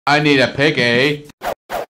I need a piggy.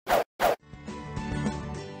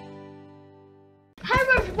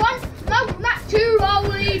 Hello everyone, welcome back to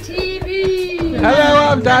Roley TV. Hello,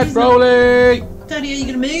 I'm Dad Roley. Daddy, are you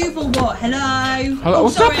going to move or what? Hello? Hello,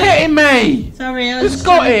 stop hitting me. Sorry, I just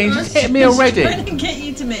got in, just hit me already. I didn't get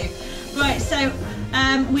you to move. Right, so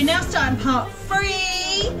we're now starting part 3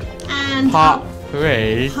 and Part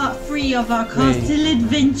 3 of our castle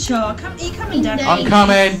adventure. Are you coming, Dad? I'm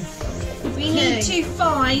coming. We need to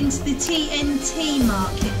find the TNT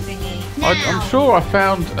market thingy. I'm sure I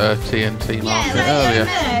found a TNT market earlier.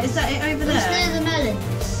 Is that it over there? It's near the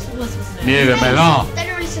melons. It was, wasn't it? Near the melon. Then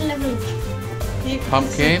there is a level.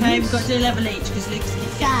 Pumpkins. Okay, we've got to do a level each because Luke's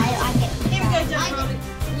keeps Yeah, getting. I get. Here we go,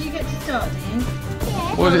 Dad. You get to start, do you?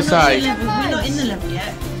 Yeah. What does it We're say? not in the level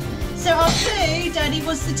yet. So our clue, Daddy,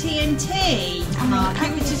 was the TNT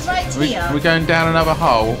market, which is right here. We're going down another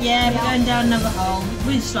hole. Yeah, we're going down another hole.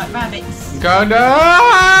 We're just like rabbits. Going down.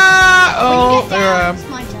 Oh, there I am. It's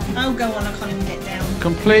my turn. Oh, go on, I can't even get down.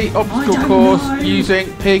 Complete obstacle don't course know.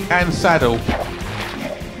 using pig and saddle.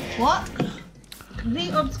 What?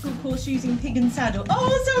 Complete obstacle course using pig and saddle. Oh,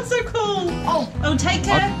 that sounds so cool. Oh, take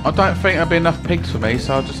her. I don't think there'll be enough pigs for me,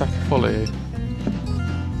 so I'll just have to follow you.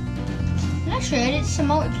 that's good. It's a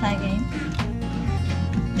multiplayer game.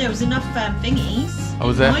 There was enough thingies. Oh,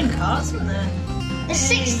 was there? Mine carts, wasn't there? There's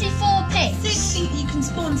 64 pigs. 60. You can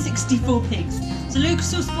spawn 64 pigs. So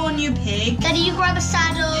Lucas will spawn you a pig. Daddy, you grab a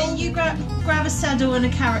saddle. Yeah, you grab a saddle and a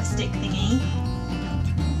carrot stick thingy.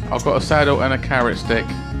 I've got a saddle and a carrot stick.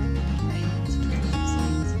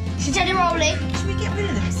 So Daddy Roley, Should we get rid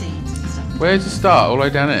of them seeds and stuff? Where's the start? All the way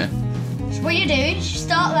down here. so what you do is you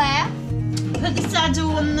start there. Put the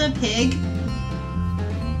saddle on the pig.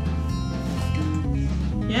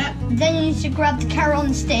 Yeah. Then you need to grab the carrot on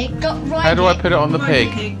the stick. How do I put it on the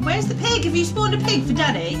Ride pig? Where's the pig? Have you spawned a pig for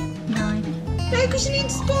Daddy? No, No, because you need to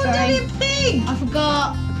spawn Sorry. Daddy a pig. I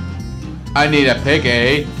forgot. I need a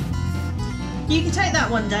piggy. You can take that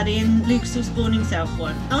one, Daddy, and Lucas will spawn himself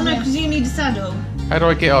one. Oh no, Yeah. because you need a saddle. How do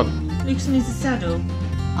I get on? Lucas needs a saddle.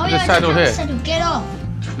 Oh There's yeah, a saddle I here. saddle. Get off.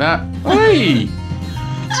 Nah. Hey!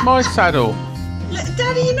 It's my saddle. Look,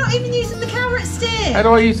 Daddy, you're not even using the carrot stick. How do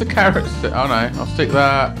I use the carrot stick? Oh no, I'll stick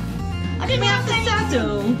that. I Give didn't me have the any.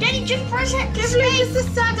 saddle. Daddy, just press it. Give Lucas the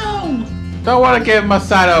saddle. Don't want to give him a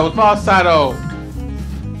saddle. It's my saddle.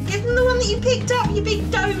 Give him the one that you picked up, you big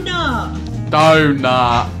donut.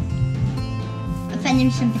 Donut. I've fed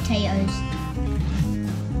him some potatoes.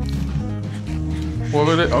 What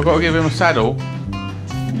will it? I've got to give him a saddle.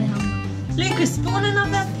 Lucas, spawn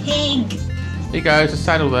another pig. Here you go, there's a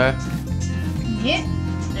saddle there. Yeah.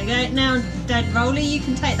 There you go. Now, Dad Roley, you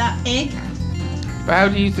can take that pig. But how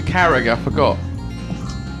do you use the carrot? I forgot.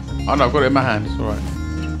 Oh no, I've got it in my hand. It's alright.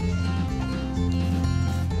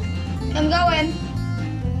 I'm going.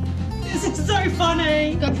 This is so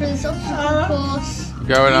funny. Go through this obstacle course. I'm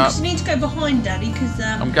going up. Lucas, you need to go behind Daddy because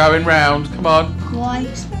I'm going round. Come on. Why?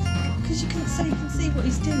 Because you can see what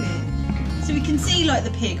he's doing. So we can see like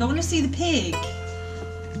the pig. I want to see the pig.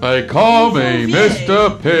 They call me View.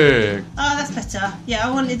 Mr. Pig. Oh, that's better. Yeah,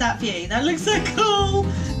 I wanted that view. That looks so cool.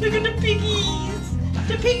 Look at the piggies.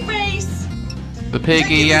 The pig race. The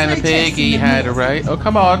piggy and the piggy had a race. Oh,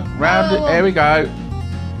 come on. Round it. There we go.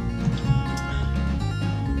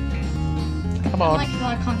 Come I on. like it,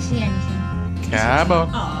 I can't see anything. Come on.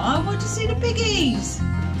 Oh, I want to see the piggies.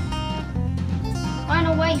 Find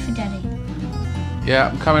a way for Daddy. Yeah,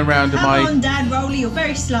 I'm coming round to Come my... on, Dad Roley, you're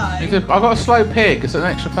very slow. I've got a slow pig. It's an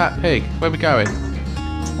extra fat pig. Where are we going?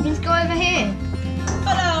 Let's go over here.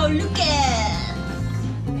 Follow Lucas.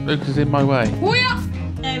 Lucas is in my way.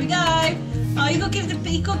 There we go. Oh, you got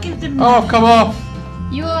to give them. Oh, come off.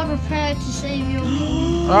 You are prepared to save your.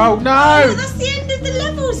 Oh, Oh, no. that's the end of the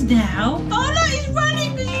levels now. Oh no, he's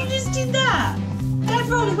running because you just did that. Dad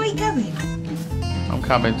Roley, where are you going? I'm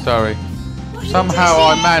coming, sorry. What are you Somehow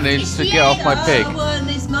doing? I managed to get off my pig. Oh, well,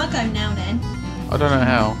 it's my go now then. I don't know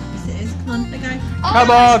how. Yes, it is. Come on, let go. Oh, Come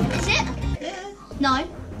no, on. Is it? Yeah. No.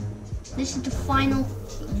 This is the final.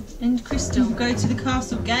 And Crystal, go to the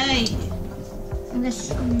castle gate.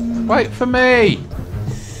 This. Wait for me.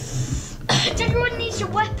 Everyone needs a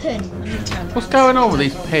weapon. What's going on with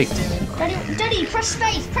these pigs? Daddy, press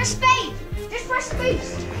space. Press space. Just press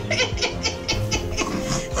space.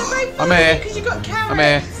 I'm here. Because you got carrots. I'm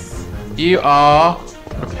here. You are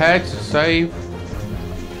prepared to save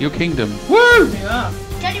your kingdom. Woo! You are.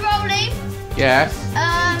 Daddy Roley. Yes.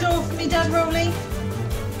 Door for me, Dad Roley.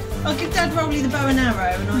 I'll give Dad Roley the bow and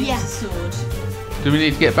arrow and I'll Yeah. use the sword. Do we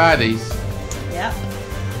need to get baddies? Yeah.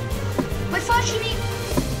 Wait, first you need.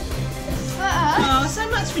 First. Oh, so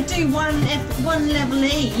much for do one level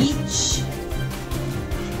each.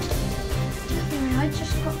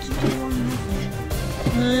 to do one method.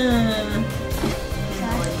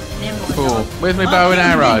 Never mind. Cool. Where's my I'll bow and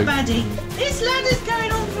kill the arrow? big baddie. This ladder's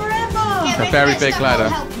going on forever. Yeah, It's a very big ladder.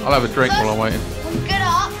 I'll have a drink while I'm waiting. Get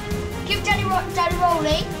up. Give Daddy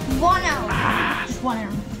Roley 1 hour. Just 1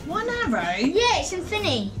 hour. 1 arrow? Yeah, it's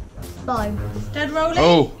infinity. Bow. Dad Roley?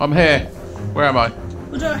 Oh, I'm here. Where am I?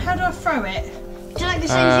 How do I throw it? Do you like the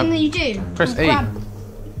same thing that you do? Press You E. grab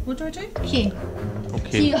What do I do? Q. So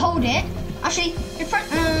Okay. you hold it. Actually, you press.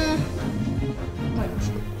 Wait.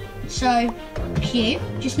 So Q.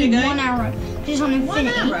 Just need There you go. 1 arrow. It's on 1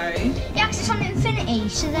 infinity. arrow? Yeah, 'cause it's on infinity.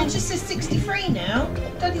 So It then. just says 63 now.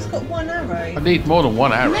 Daddy's got 1 arrow. I need more than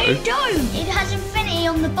 1 arrow. No, you don't. It has infinity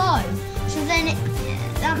on the bow. So then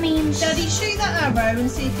that means. Daddy, shoot that arrow and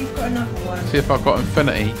see if you've got another one. See if I've got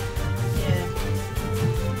infinity. Yeah.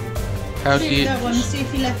 How do Shoot you? that one and see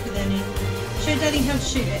if you're left with any. Show Daddy how to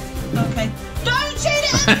shoot it. Okay. Don't shoot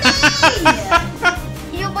it at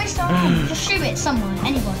me! You're wasting time. Just shoot it somewhere,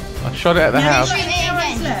 anywhere. I shot it at the Now house. you Shoot got it any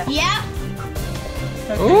arrows again. left? Yeah.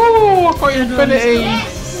 Okay. Ooh, I've got infinity.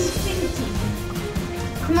 Yes, infinity.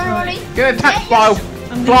 Come on, Right. Rolly. Get attacked Yeah, by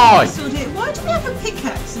I'm fly. going to sort it. Why do we have a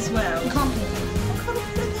pickaxe as well? You can't do What kind of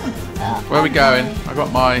put that? Where are we going? I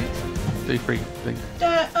got my D3 thing.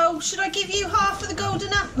 Oh, should I give you half of the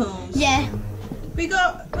golden apples? Yeah. We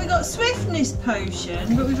got swiftness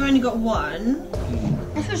potion, but we've only got 1.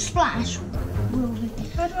 If it was splash, Rolly.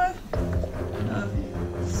 How do I? Oh,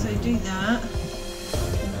 so do that.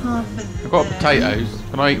 And half of I've got them. potatoes.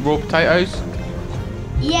 Can I eat raw potatoes?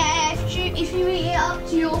 Yeah, if you eat it up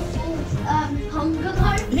to your full hunger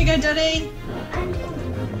though. Here you go, Daddy.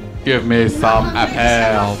 Give me some How do I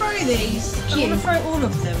apple. throw these? I Q. want to throw all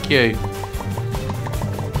of them. Q.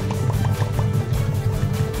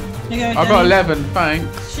 Here you go, I've Daddy. got 11,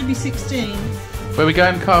 thanks. Should be 16. Where we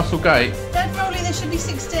going? Castle Gate. Dad, Rolly, there should be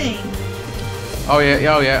 16. Oh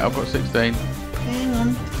yeah, I've got 16. Hang on.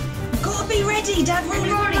 You've got to be ready, Dad. Rolly,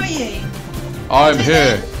 where are you? I'm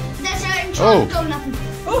here. There's an Oh. enchant golden apple.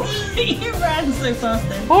 Oh, you ran so fast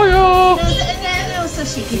then. Hiya! Is there anything else I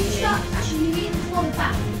should give you? Actually, you eat the floor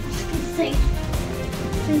back. That's a good thing.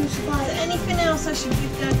 Things Is there like anything else I should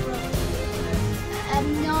give Dad, Rolly?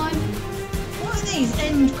 no. What are these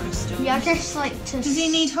end crystals? Yeah, I just like to. Does he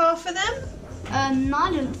need half of them? I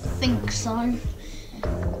don't think so.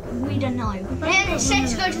 We don't know. And it said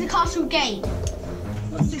to go to the castle gate.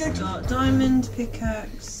 What's this got? Diamond,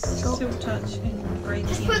 pickaxe, silk touch, and breaking.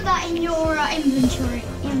 Just put that in your inventory.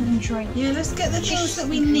 Yeah, let's get the things that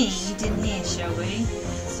we need in here, shall we?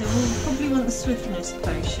 So we'll probably want the swiftness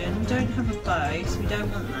potion. We don't have a bow, so we don't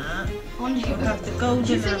want that. On We'll here. have the golden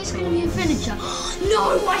Do you think it's going to be a apple. villager?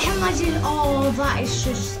 No, why haven't I did? Oh, that is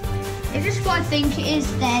just. If it's what I think it is,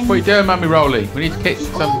 then. What are you doing, Mummy Roley? We need to kick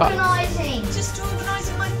some butt. Organising. Just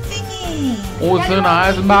organising my thingy.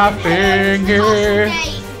 Organize my finger.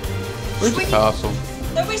 Gate. Where's the castle?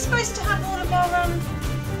 Are we supposed to have all of our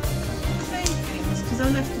food things? Because I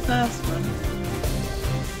left the first one.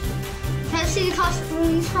 Let's see the castle.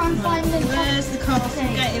 We'll try and find the. Where's the castle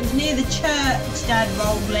gate? It was near the church, Dad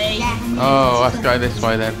Roley. Yeah. Oh, let's go this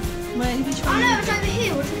way then. Where, which Oh one? no, it's over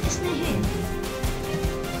here. It's near here.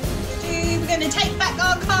 We're going to take back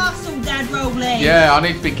our castle, Dad Roley. Yeah, I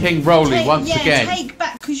need to be King Roley once again. Take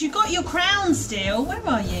back, because you got your crown still. Where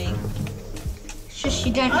are you? It's just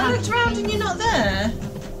you don't I have. looked around and you're not there.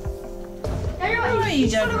 Where are you,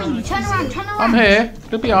 Dad Roley? Turn around. Turn around. I'm here.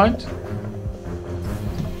 Look behind. Look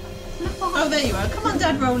behind. Oh, there you are. Come on,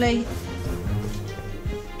 Dad Roley.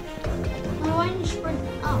 Oh, why didn't you sprint?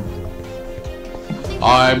 Oh. I think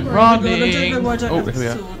I'm you're hungry. running. I don't know why I don't Oh, have here we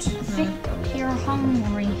the are. sword. I think you're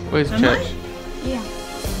hungry. Where's the Am church? Yeah.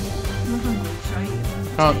 I'm hungry,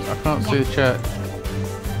 right? I can't see the church.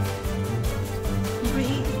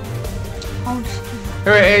 I'll just.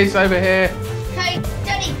 Here it is, over here. Okay,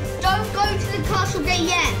 Daddy, don't go to the castle gate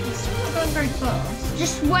yet. It's still not going very fast.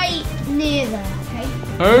 Just wait near there, okay?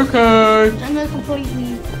 Okay. Don't go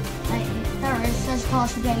completely. Like, there it is. There's a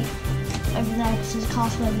castle gate over there. There's a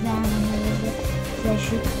castle over there, and there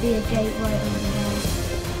should be a gate right over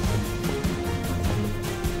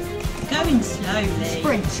Going slowly. there.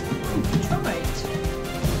 Sprint. Right.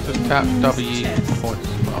 Just tap W Chest. points.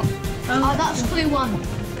 Oh, that's clue 1.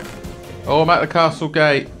 Oh, I'm at the castle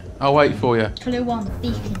gate. I'll wait for you. Clue 1.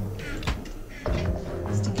 Beacon.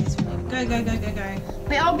 Stick this one in. Go, go, go, go, go.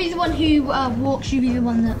 Wait, I'll be the one who walks. You be the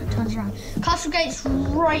one that turns around. Castle gate's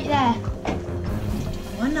right there.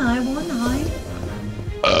 One eye, one eye.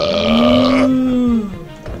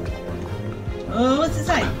 Oh, what's it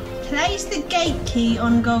say? Place the gate key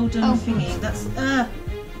on golden thingy. That's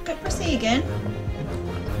go press E again.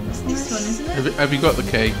 It's this one, isn't it? Have you got the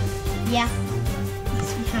key? Yeah.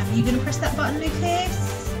 Yes, we have. You going to press that button, Lucas?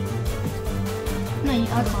 No,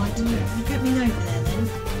 I can't do it. You get me over there then.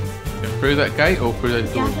 Through that gate or through those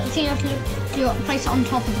You doors? have to, you have to place it on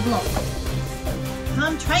top of the block.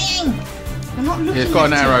 I'm trying. I'm not looking Yeah, it's got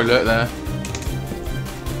an at arrow, it. look there.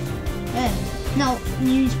 There. No, you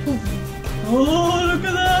need to pull them. Oh, look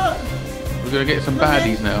at that. We're going to get some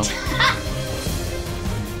baddies now.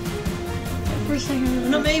 For a second. We're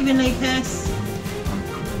not moving, Lucas.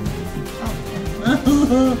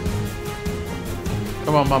 Oh.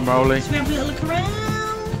 Come on, Mum Roley. Should we have a little look around?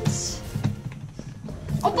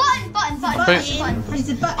 Oh, button. Button. There's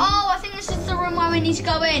a button. Oh, I think this is the room where we need to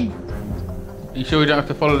go in. You sure we don't have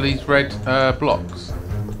to follow these red blocks?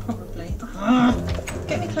 Probably.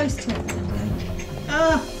 Get me close to it. There we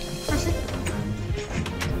go. Press it.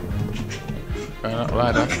 Going up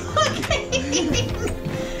ladder.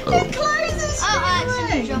 It closes Oh, I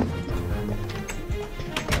accidentally jumped.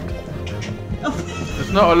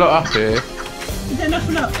 There's not a lot up here. Is there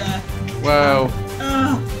nothing up there? Well,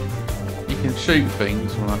 Oh, you can shoot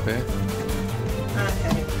things from up here.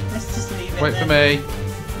 okay. Let's just leave it Wait then. for me.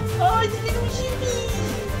 Oh, it's a little Jimmy!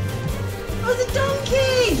 Oh, the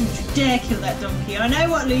donkey! Don't you dare kill that donkey. I know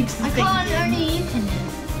what Luke's I thinking. can't, only you can do it.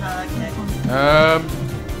 Okay. Um,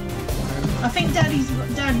 I think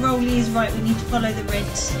Dad Roley is right. We need to follow the red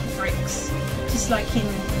bricks. Just like in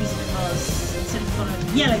Wizard of Oz. Instead of following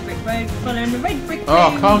the yellow brick road, we're following the red brick road.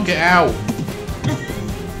 oh, I can't get out.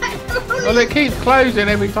 Well, it keeps closing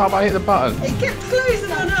every time I hit the button. It kept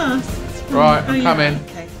closing on us. Right, Oh, I'm yeah. coming.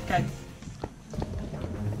 Okay, go.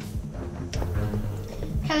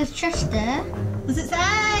 Okay, there's chest there. Does it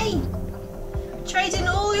say? Trade in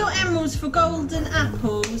all your emeralds for golden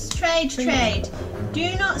apples. Trade.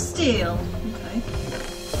 Do not steal. Okay.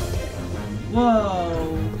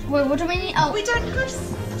 Whoa. Wait, what do we need? Oh, We don't have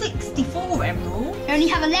 64 emeralds. we only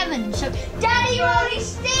have 11, so... Daddy, you're already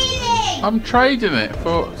stealing! I'm trading it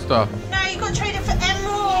for stuff. No, you've got to trade it for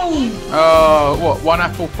emeralds. Oh, what? 1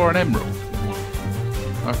 apple for an emerald?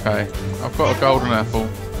 Okay, I've got a golden apple.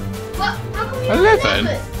 What? How come you 11?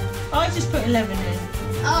 I just put 11 in.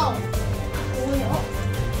 Oh. What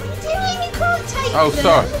are you doing? You can't take Oh, them.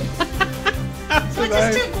 sorry. So I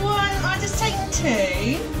just took one. I just take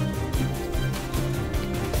 2.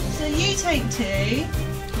 So you take 2.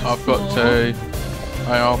 I've got 2.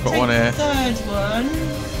 Hang on, I've got Take one the here. third one.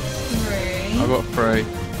 3. I've got 3.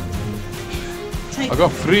 Take. I've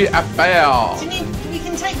got 3 apples. Do you need, we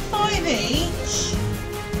can take 5 each.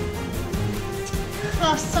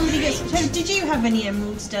 Plus somebody gets. So did you have any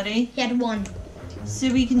emeralds, Daddy? He had 1. So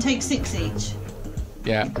we can take 6 each.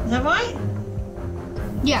 Yeah, Is that right?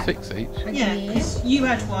 Yeah. 6 each. Yeah. Because you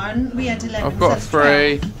had 1. We had 11. I've got so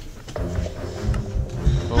that's 3.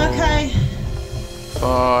 12. Okay.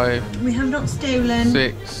 5, We have not stolen.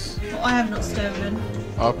 6. Well, I have not stolen.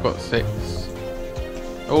 I've got 6.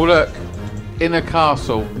 Oh look, in a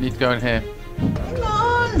castle. We need to go in here. Hang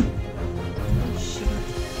on. Oh, sugar.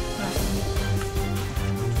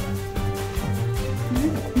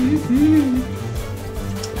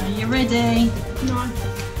 Are you ready? No.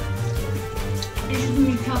 It's just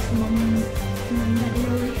gonna be tough for Mum and Daddy,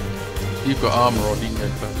 really. You've got armour on. You can go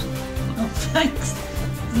first. Oh, thanks.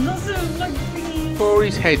 There's lots of like thingies. Put all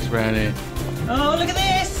these heads around here. Oh, look at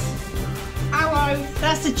this. Arrow.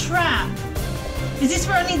 That's a trap. Is this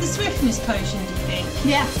where I need the swiftness potion, do you think?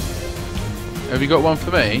 Yeah. Have you got one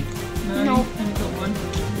for me? No. Only got one.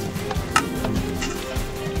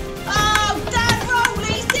 Oh, Dad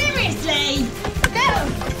Roley, seriously? Go!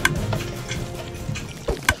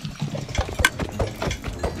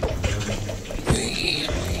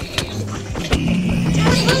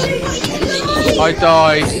 I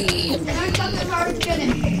died. Don't touch the arrow to get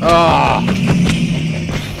him. Ah. You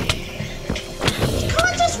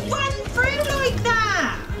can't just run through like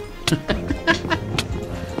that.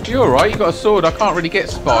 You're alright, you got a sword. I can't really get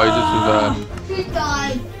spiders He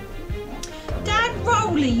died. Dad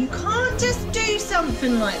Roley, you can't just do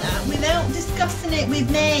something like that without discussing it with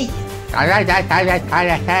me. I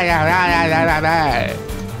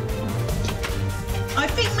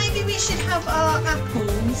think maybe we should have our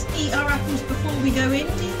apples, eat our apples before we go in,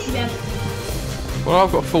 do you think? Yeah. Well,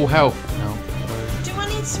 I've got full health now. Do I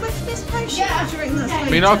need swiftness potion? Yeah. Or do you reckon that's I I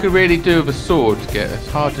mean, I could really do with a sword to get. It's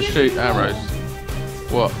hard to shoot arrows.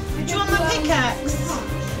 What? Do you want my pickaxe?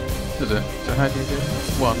 Is it? So how do you do it?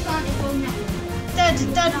 1.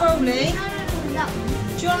 Dad Roley, No, that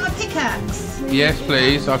one. do you want my pickaxe? Yes,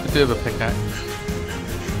 please. I could do with a pickaxe.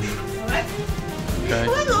 Alright. Okay.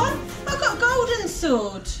 Oh, hang on, I've got a golden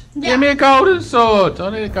sword. Give me a golden sword. I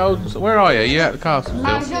need a golden sword. Where are you? You at the castle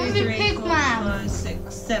No. still? Zombie pig man. 5,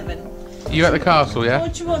 6, 7. You at the castle, yeah?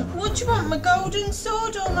 What do you want? What do you want? My golden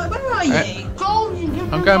sword or my... Where are you? Golden.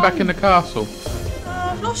 I'm going back in the castle. Oh,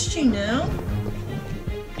 I've lost you now.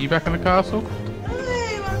 You back in the castle? No,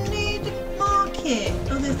 I'm near the market.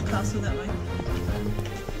 Oh, there's the castle that way.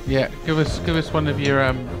 Yeah, give us one of your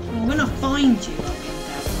Well, when I find you, I'll get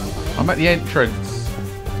that. I'm at the entrance.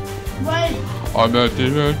 Wait. I'm at the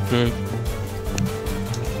entrance.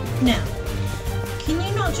 Now, can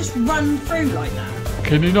you not just run through like that?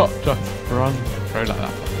 Can you not just run through like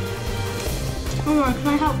that? Alright, can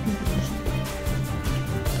I help you?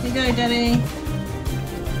 Here you go, Daddy.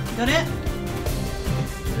 Got it?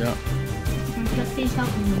 Yeah. Can you please help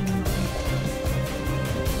me?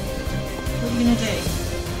 What are you going to do?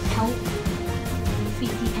 Help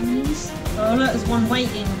defeat the enemies. Oh, look, there's one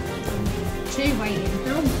waiting. 2 waiting.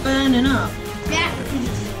 They're all burning up. Yeah.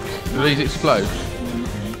 Do these explode?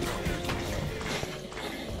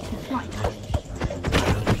 Right.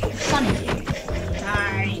 Funny.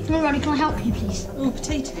 Die. Alright, can I help you, please? Oh,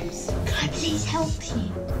 potatoes. Can I please help you?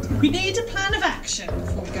 We need a plan of action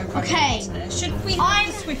before we go running Okay. into there. Should we have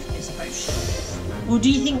the swiftness potion? Or do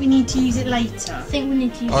you think we need to use it later? I think we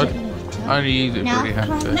need to use I'd it later. only use it Now, if we have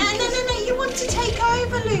can to. No. You want to take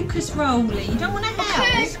over, Lucas Roley. You don't want to help.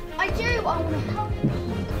 Because I do. I want to help you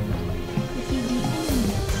defeat the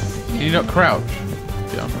enemies. Can you not crouch?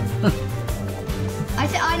 Yeah,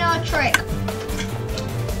 I know a trick.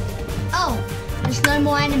 Oh, there's no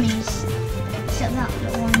more enemies except that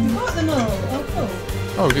little one. Got them all. Oh, cool.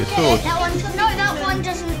 Oh, we get swords. That one. No, that one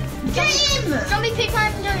doesn't. Get him! Zombie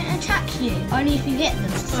pigman don't attack you. Only if you get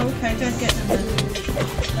them. Oh, okay. Don't get them then.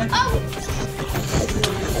 Okay. Oh.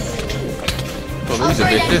 Well, Oh, these are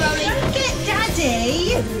sorry, Daddy vicious. Roley. Don't get Daddy!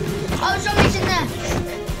 Oh, zombies in there.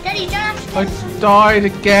 Daddy, you don't have to I get them. died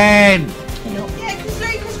again. Yeah, because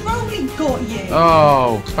Lucas Roley got you.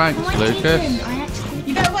 Oh, thanks, Oh, I did Lucas. them. I actually.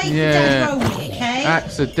 You better wait Yeah. for Dad Roley, okay?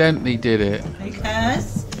 Accidentally did it.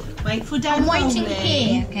 Lucas, wait for Dad I'm waiting Roley.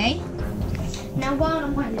 here, okay? Now while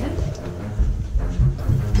I'm waiting.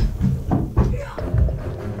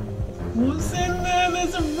 What's in there?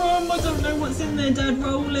 There's a room. I don't know what's in there, Dad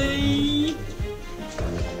Roley.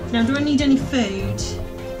 Now, do I need any food?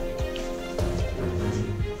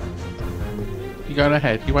 You going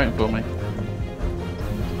ahead? You waiting for me?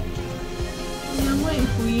 Yeah, I'm waiting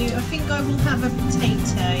for you. I think I will have a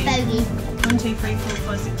potato. Bogey. 1, 2, 3, 4,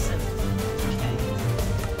 5, 6, 7. Okay.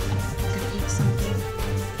 Gonna eat something.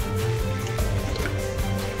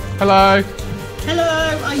 Hello.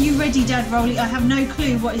 Hello, are you ready, Dad Roley? I have no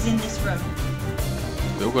clue what is in this room.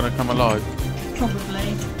 They're all gonna come alive.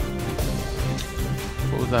 Probably.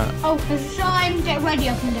 What was that? Oh, there's a sign. Get ready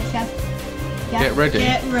up in the chef. Yeah. Get ready.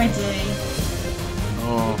 Get ready.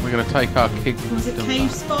 Oh, we're gonna take our kingdom. Was it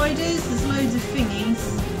cave spiders? There's loads of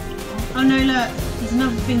thingies. Oh no, look. There's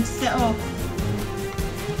another thing to set off.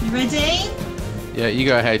 You ready? Yeah, you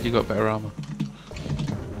go ahead. You got better armor.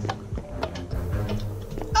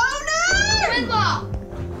 Oh no! River.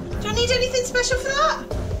 Do I need anything special for that?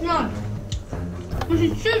 No. Because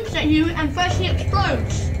it shoots at you and first it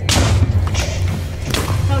explodes.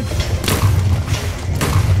 So,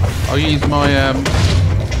 I'll use my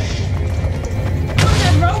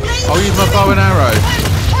Rolling. I'll use my bow and arrow.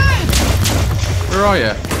 Where are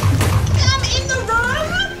you? I'm in the room.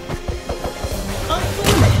 I'm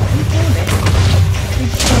falling.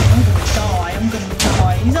 I'm gonna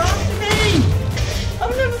die. He's after me.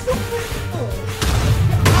 I've never fought before.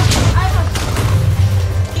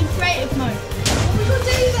 in creative mode. What we gonna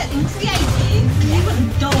do then? In creative? You're gonna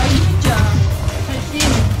die, would ya? Let's see.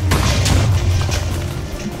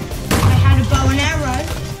 I had a bow and arrow.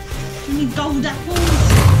 You need gold apples.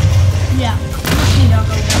 Yeah. We need our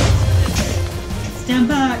gold apples. Stand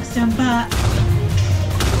back, stand back. I'm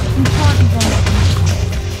trying to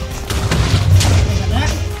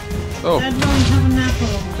Oh, Dad won't have an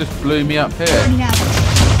apple. just blew me up here. already have.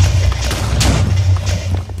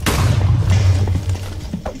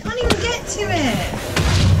 You can't even get to it. I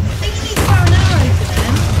think you need to throw an arrow for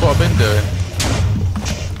them. That's what I've been doing.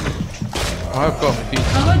 I've got a few.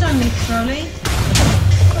 Oh, well done, Lucas Roley.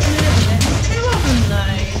 Got a little bit. There's 2 of them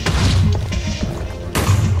though.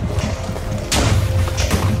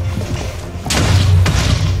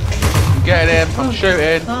 Get him. I'm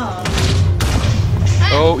shooting. Far.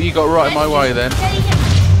 Oh, you got right in my way then. Get it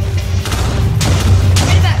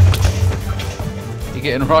back. You're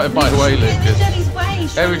getting right in my way, Get in Lucas. Daddy's way.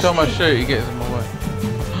 He's Every trying time I to shoot, he gets in my way.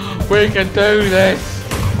 We can do this.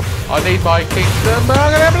 I need my kingdom. I'm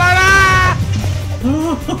gonna blow that.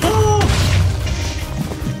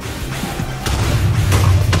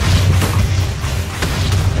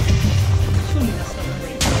 Surely that's not the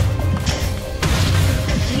reason.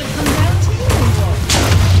 Will it come down to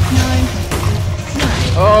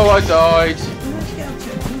I died. Where'd you get up to?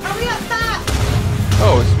 Hurry up, back!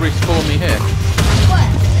 Oh, it's respawned me here. What?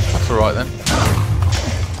 That's alright then.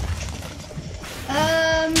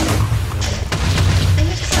 I think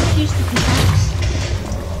it's time to use the pickaxe.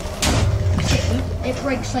 It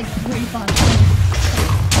breaks like really fast.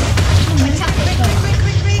 Attack it first.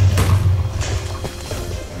 Quick!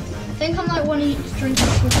 I think I'm like wanting to drink a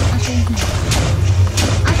Swift.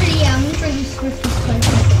 Actually, yeah, I'm gonna drink a Swift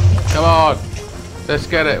potion. Come on. Let's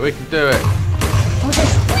get it. We can do it. What's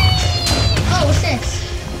this? Oh, what's this?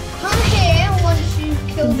 Come here once you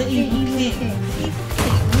kill the evil king.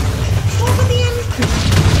 What were the entrance?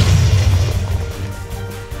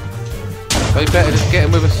 They better just get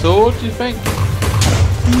him with a sword, do you think? No.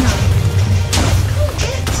 Can't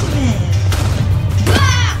get to him.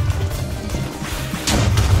 Ah!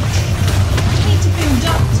 You need to build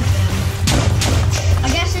up to them. I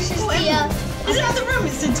guess this is the Is that the room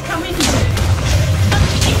it said to come into?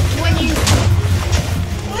 when you.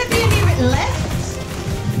 Will there be any of it left?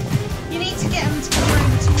 You need to get them to come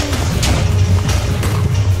over towards you.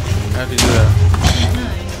 How do you do that? No.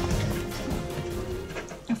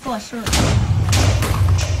 I thought I saw it.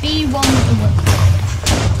 B1 with the whip.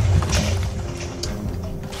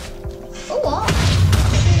 Oh what?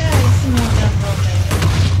 Yeah, there's some more down Broadway.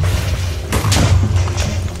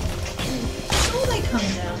 Oh, they come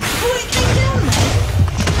down. Oh, it came down there.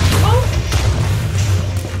 Oh!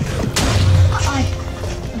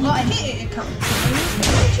 I hit it a couple of times.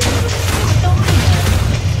 How did you know it was dying?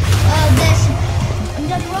 There's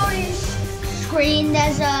under Roley's screen.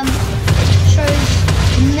 There's it shows.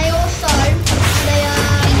 And they also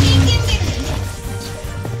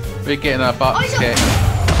We're getting our butts kicked. Who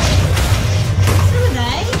are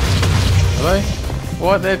they? Are they?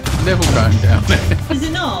 Why are their level going down there? Is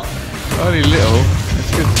it not? Only little.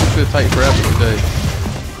 It's going to take forever to do.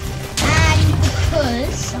 and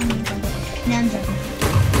because now I'm joking.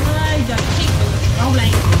 No, don't keep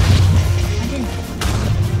rolling. I didn't.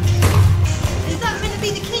 Is that meant to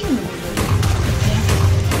be the king?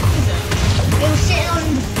 It was sitting on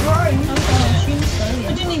the throne. So I assume so. I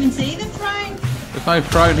Yeah. didn't even see the throne. There's no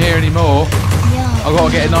throne here anymore. Yeah. I've got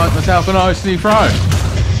to get myself a nice new throne.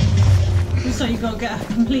 So you've got to get a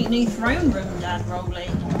complete new throne room, Dad, Roley.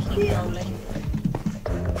 Keep rolling.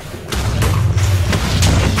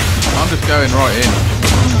 I'm just going right in.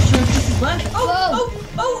 I'm not sure if this is working. Whoa.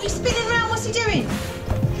 Oh, he's spinning around. What's he doing?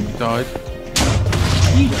 Died.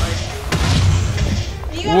 You died.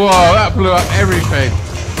 Are you Whoa, okay? that blew up everything.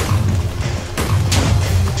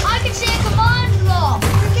 I can see a command block. Go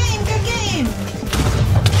get him.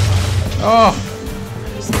 Oh,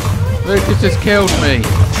 He's trying to- Lucas just killed me.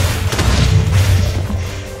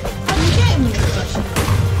 How do you get him with the flashlight?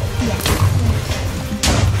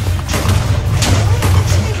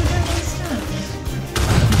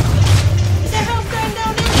 Is there health going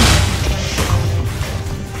down in?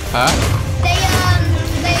 Huh? They have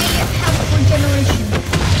regeneration.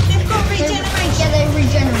 They've got regeneration. Yeah, they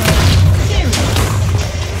regenerate. Serious?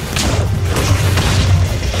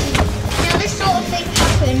 Now this sort of thing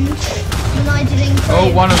happened when I did in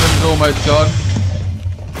Oh, one of them's almost gone.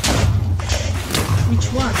 Which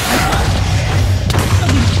one?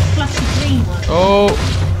 Probably the flashy green one. Oh,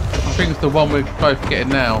 I think it's the one we're both getting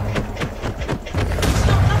now. It's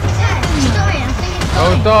not Yeah, it's dying. I think it's Oh,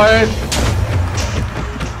 dying. it's dying.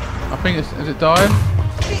 I think it's, is it dying?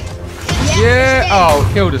 Yeah. Yeah. it's Oh,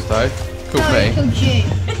 it killed us though. Killed No, it me. killed you.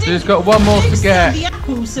 So just got one more to Luke's get. The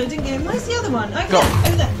apple, so it didn't get him. Where's the other one? Over Got- there.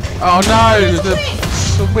 Over there. Oh no, Where's the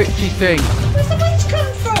the witch? witchy thing. Where's the witch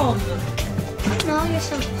come from? No, I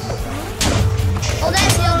guess I'm. Oh,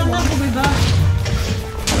 there's the other one. Another river.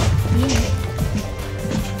 Yeah.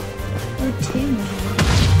 Or two.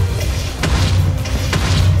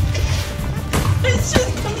 It's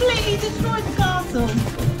just completely destroyed the castle.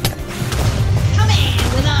 Come here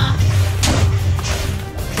with us.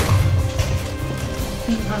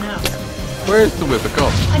 He's run out. Where's the whipper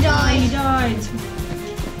gone? I He died. died.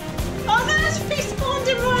 Oh no, it's respawned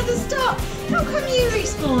him right at the start. How come you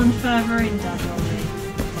respawned further in, Dad?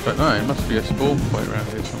 I don't know. It must be a spawn point around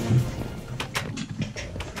here somewhere.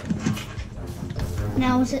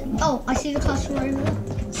 Now is it? Oh, I see the castle over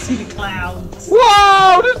there. See the clouds.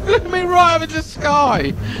 Whoa! Just blew me right up in the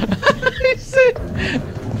sky.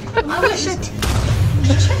 I wish it.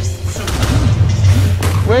 The chests are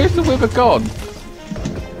Where's the whipper gone?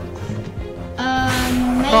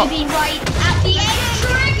 Maybe right at the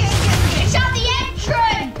entrance. It's at the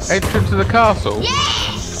entrance. Entrance to the castle?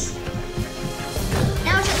 Yes.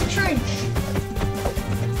 Now it's at the tree.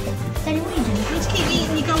 Daddy, what are you doing? Let's keep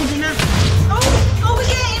eating your golden apples. Oh, we're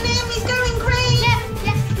getting him. He's going green. Yeah,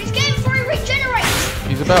 he's getting free regenerate.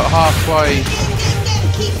 He's It's about halfway.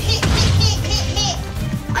 Keep hit.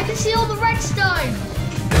 I can see all the redstone.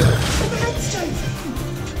 The redstone.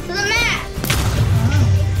 To the map.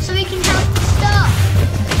 So we can have the stuff.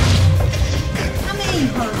 How many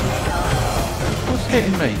horrible stuff? What's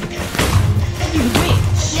hitting me? Are you a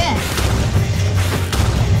witch? Yeah.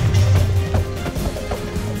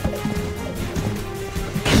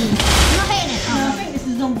 I'm not hitting it. No, I Oh, think this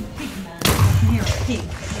is zombie pig man. I can hear a pig.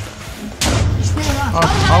 it's near us. Oh,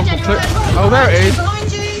 hello, Jenny. oh, there it is.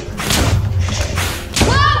 Behind you.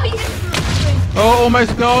 Whoa, he didn't. Oh,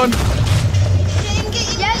 almost gone.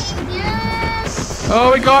 Yes, yes.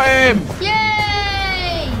 Oh, we got him.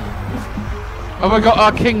 Yay! Oh, we got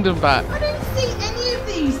our kingdom back. I don't see any of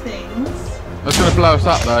these things. That's going to blow us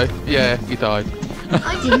up, though. Yeah, he died.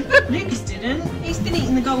 I didn't. Lucas didn't. He's been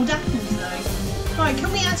eating the gold apples though. Right, can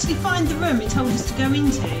we actually find the room it told us to go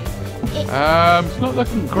into? It's not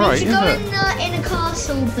looking great, to is go it? in a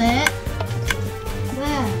castle bit.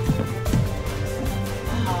 There.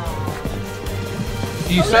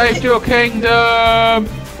 You saved your kingdom.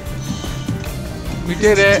 We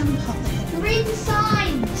did it. Read the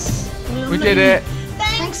signs. We did it.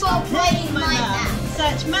 Thanks for playing my map.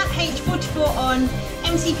 Search MattH44 on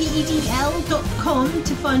mcpedl.com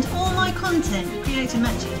to find all my content. Create a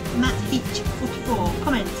MattH44.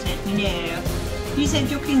 Comments, let me know. You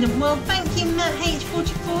saved your kingdom. Well, thank you,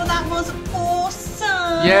 MattH44. That was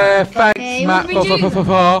awesome. Yeah, thanks, Okay, Matt. what do we do?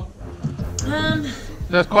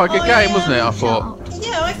 That's quite a good game, wasn't it? I thought.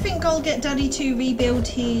 Yeah, I think I'll get Daddy to rebuild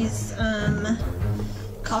his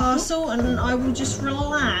castle, and I will just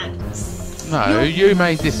relax. No, you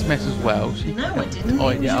made this mess as well. So No, I didn't.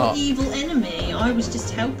 It was your evil enemy. I was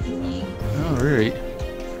just helping you. Oh, really?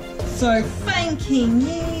 So, thanking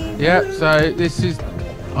you. Yeah, so this is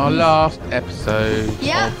our last episode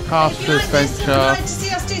Yeah. of Castle If you like this, and would Adventure. like to see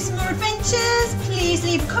us do some more adventures, please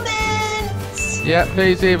leave a comment. Yeah,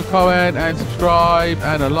 please leave a comment and subscribe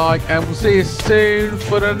and a like, and we'll see you soon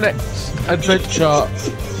for the next adventure.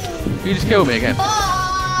 You just kill me again.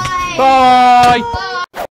 Bye. Bye! Bye.